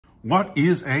What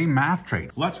is a math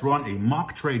trade? Let's run a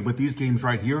mock trade with these games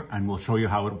right here, and we'll show you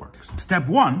how it works. Step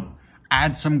 1,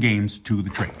 add some games to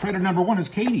the trade. Trader number 1 is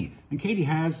Katie, and Katie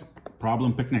has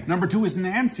Problem Picnic. Number 2 is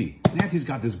Nancy. Nancy's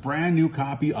got this brand new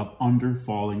copy of Under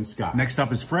Falling Sky. Next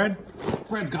up is Fred.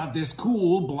 Fred's got this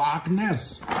cool block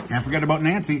Ness. Can't forget about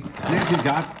Nancy. Nancy's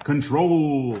got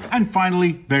Control. And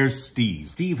finally, there's Steve.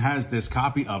 Steve has this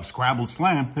copy of Scrabble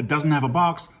Slam that doesn't have a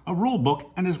box, a rule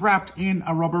book, and is wrapped in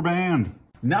a rubber band.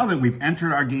 Now that we've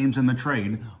entered our games in the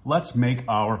trade, let's make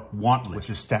our want list, which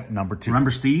is step number 2. Remember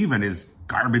Steve and his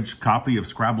garbage copy of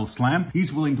Scrabble Slam?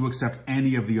 He's willing to accept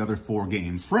any of the other 4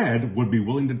 games. Fred would be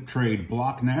willing to trade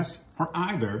Block Ness for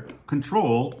either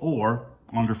Control or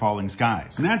Under Falling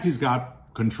Skies. Nancy's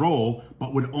got Control,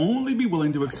 but would only be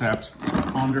willing to accept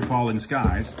Under Falling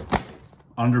Skies.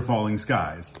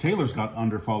 Taylor's got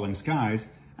Under Falling Skies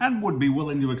and would be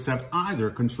willing to accept either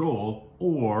Control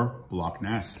or Block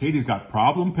Ness. Katie's got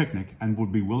Problem Picnic and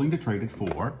would be willing to trade it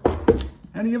for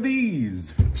any of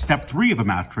these. Step 3 of a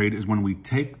math trade is when we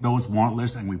take those want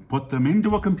lists and we put them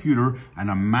into a computer and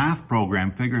a math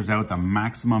program figures out the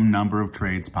maximum number of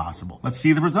trades possible. Let's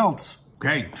see the results.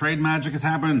 Okay, trade magic has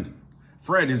happened.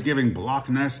 Fred is giving Block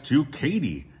Ness to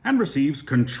Katie and receives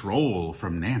Control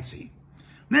from Nancy.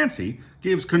 Nancy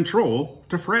gives Control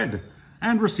to Fred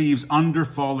and receives Under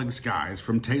Falling Skies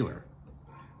from Taylor.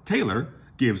 Taylor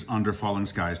gives Under Falling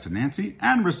Skies to Nancy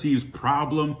and receives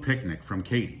Problem Picnic from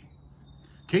Katie.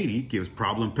 Katie gives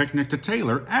Problem Picnic to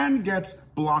Taylor and gets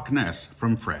Block Ness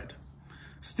from Fred.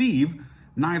 Steve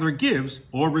neither gives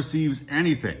or receives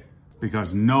anything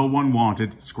because no one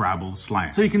wanted Scrabble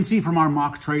Slam. So you can see from our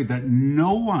mock trade that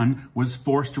no one was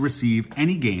forced to receive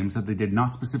any games that they did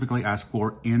not specifically ask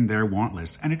for in their want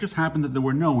list. And it just happened that there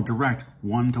were no direct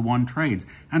one-to-one trades.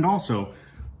 And also,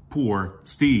 poor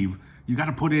Steve, you got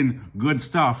to put in good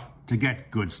stuff to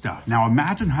get good stuff. Now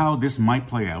imagine how this might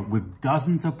play out with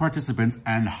dozens of participants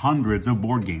and hundreds of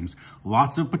board games.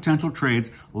 Lots of potential trades,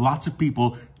 lots of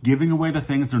people giving away the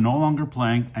things they're no longer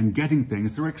playing and getting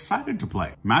things they're excited to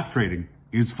play. Math trading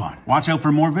is fun. Watch out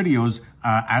for more videos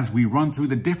as we run through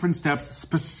the different steps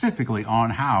specifically on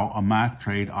how a math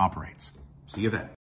trade operates. See you then.